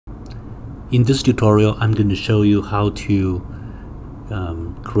In this tutorial, I'm going to show you how to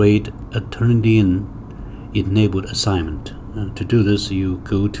create a Turnitin enabled assignment. To do this, you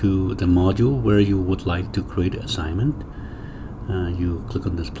go to the module where you would like to create an assignment. You click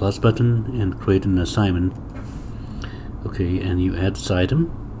on this plus button and create an assignment. Okay, and you add this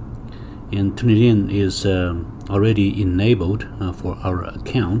item. And Turnitin is already enabled for our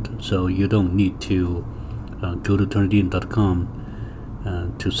account, so you don't need to go to turnitin.com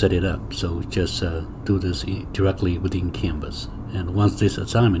to set it up. So just do this directly within Canvas. And once this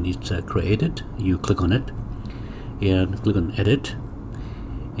assignment is created, you click on it and click on edit,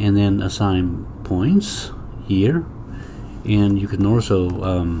 and then assign points here. And you can also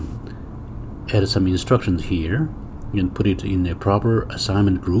add some instructions here and put it in a proper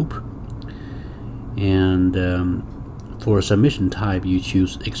assignment group. And for submission type, you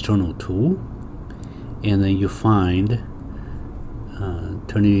choose external tool, and then you find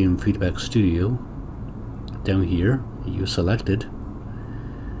Turnitin Feedback Studio down here. You select it,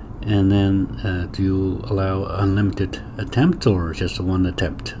 and then do you allow unlimited attempts or just one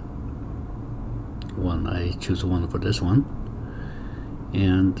attempt? One. I choose one for this one.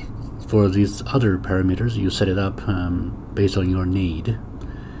 And for these other parameters, you set it up based on your need.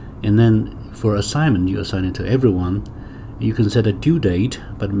 And then for assignment, you assign it to everyone. You can set a due date,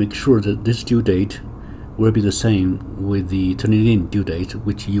 but make sure that this due date will be the same with the Turnitin due date,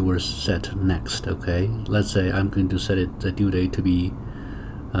 which you will set next. Okay, let's say I'm going to set it the due date to be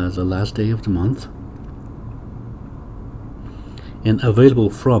the last day of the month, and available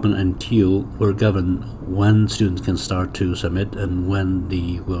from and until will govern when students can start to submit and when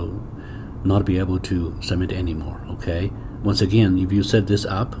they will not be able to submit anymore. Okay, once again, if you set this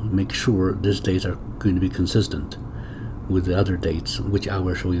up, make sure these dates are going to be consistent with the other dates, which I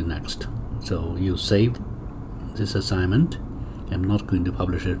will show you next. So you save this assignment. I'm not going to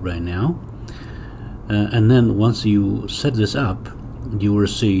publish it right now. And then once you set this up, you will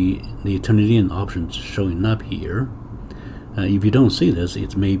see the Turnitin options showing up here. If you don't see this,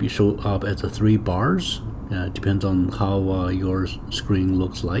 it may be show up as the 3 bars. Depends on how your screen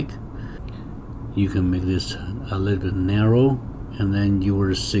looks like. You can make this a little bit narrow, and then you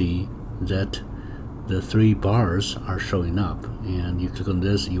will see that the 3 bars are showing up, and you click on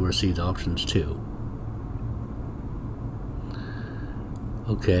this, you will see the options too.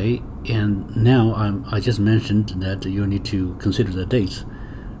 Okay, and now I just mentioned that you need to consider the dates.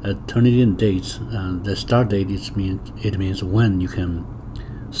 Turnitin dates, the start date means when you can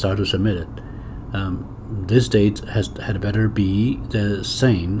start to submit it. This date had better be the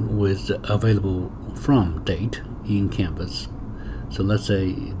same with the available from date in Canvas. So let's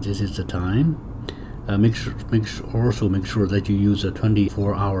say this is the time. Make sure that you use a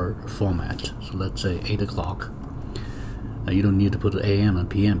 24-hour format. So let's say 8 o'clock. You don't need to put AM and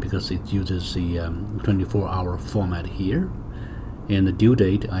PM because it uses the 24-hour format here. And the due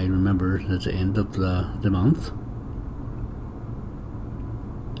date, I remember that's the end of the month.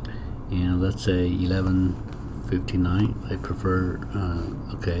 And let's say 11:59. I prefer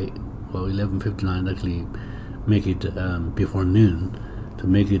okay, well, 11:59 actually make it before noon. To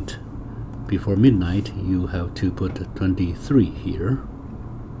make it before midnight, you have to put 23 here.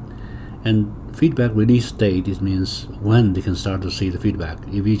 And feedback release date, it means when they can start to see the feedback.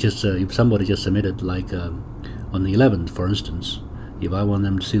 If you just if somebody just submitted like on the 11th, for instance, if I want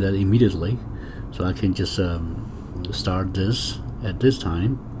them to see that immediately, so I can just start this at this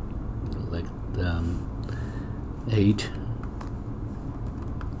time, like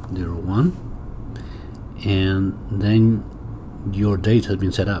 8:01, and then your date has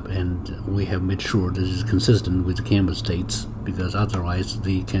been set up, and we have made sure this is consistent with the Canvas dates, because otherwise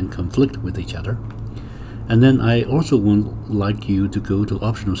they can conflict with each other. And then I also would like you to go to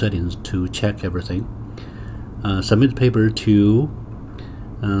optional settings to check everything. Submit paper to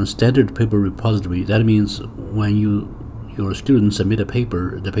standard paper repository. That means when your students submit a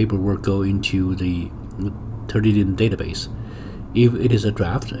paper, the paper will go into the Turnitin database. If it is a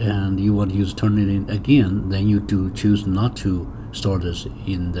draft and you want to use Turnitin again, then you do choose not to store this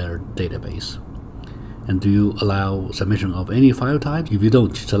in their database. And do you allow submission of any file type? If you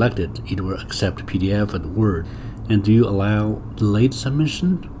don't select it, it will accept PDF and Word. And do you allow delayed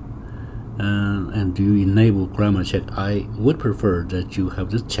submission? And do you enable grammar check? I would prefer that you have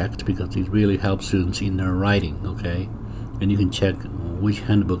this checked because it really helps students in their writing. Okay, and you can check which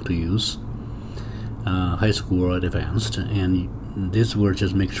handbook to use, high school or advanced, and this will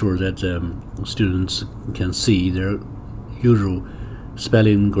just make sure that students can see their usual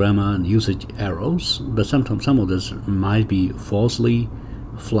spelling, grammar, and usage errors. But sometimes some of this might be falsely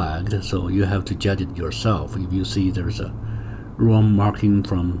flagged, so you have to judge it yourself. If you see there's a wrong marking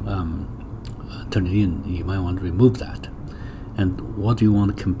from Turnitin, you might want to remove that. And what do you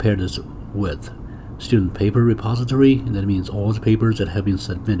want to compare this with? Student paper repository, and that means all the papers that have been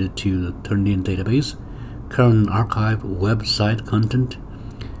submitted to the Turnitin database, current archive website content,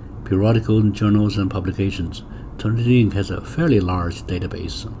 periodical journals and publications. Turnitin has a fairly large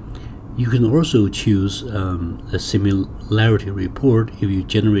database. You can also choose a similarity report. If you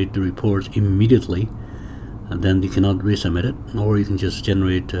generate the reports immediately, and then you cannot resubmit it, or you can just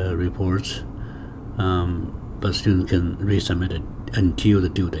generate reports, but students can resubmit it until the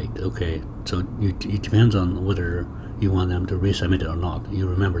due date. Okay, so it depends on whether you want them to resubmit it or not. You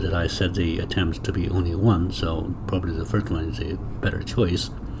remember that I set the attempts to be only one, so probably the first one is a better choice.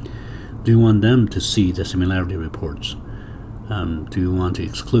 Do you want them to see the similarity reports? Do you want to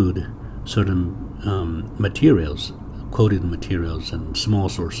exclude certain materials, quoted materials and small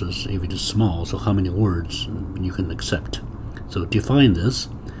sources? If it is small, so how many words you can accept? So define this,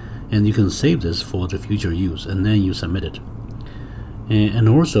 and you can save this for the future use, and then you submit it. And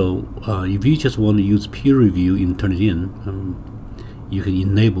also, if you just want to use peer review in Turnitin, you can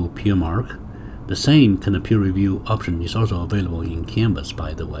enable peer mark. The same kind of peer review option is also available in Canvas,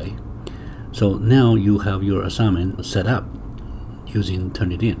 by the way. So now you have your assignment set up using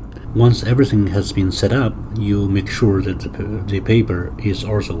Turnitin. Once everything has been set up, you make sure that the paper is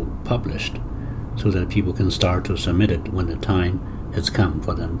also published, so that people can start to submit it when the time has come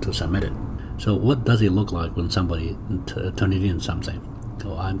for them to submit it. So what does it look like when somebody Turnitin something?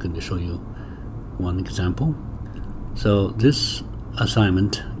 So I'm going to show you one example. So this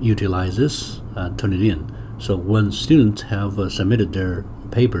assignment utilizes Turnitin. So when students have submitted their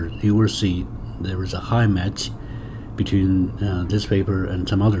paper, you will see there is a high match between this paper and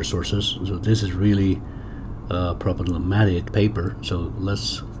some other sources. So this is really a problematic paper. So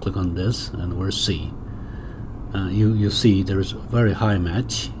let's click on this and we'll see. You see there's a very high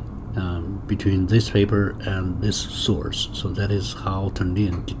match between this paper and this source. So that is how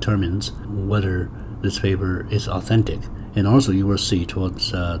Turnitin determines whether this paper is authentic. And also you will see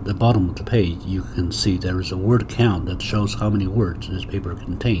towards the bottom of the page, you can see there is a word count that shows how many words this paper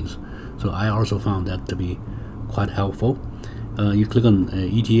contains. So I also found that to be quite helpful. You click on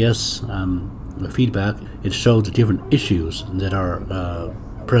ETS feedback, it shows the different issues that are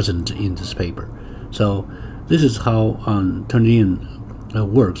present in this paper. So this is how Turnitin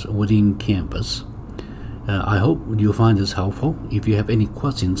works within Canvas. I hope you find this helpful. If you have any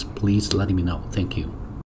questions, please let me know. Thank you.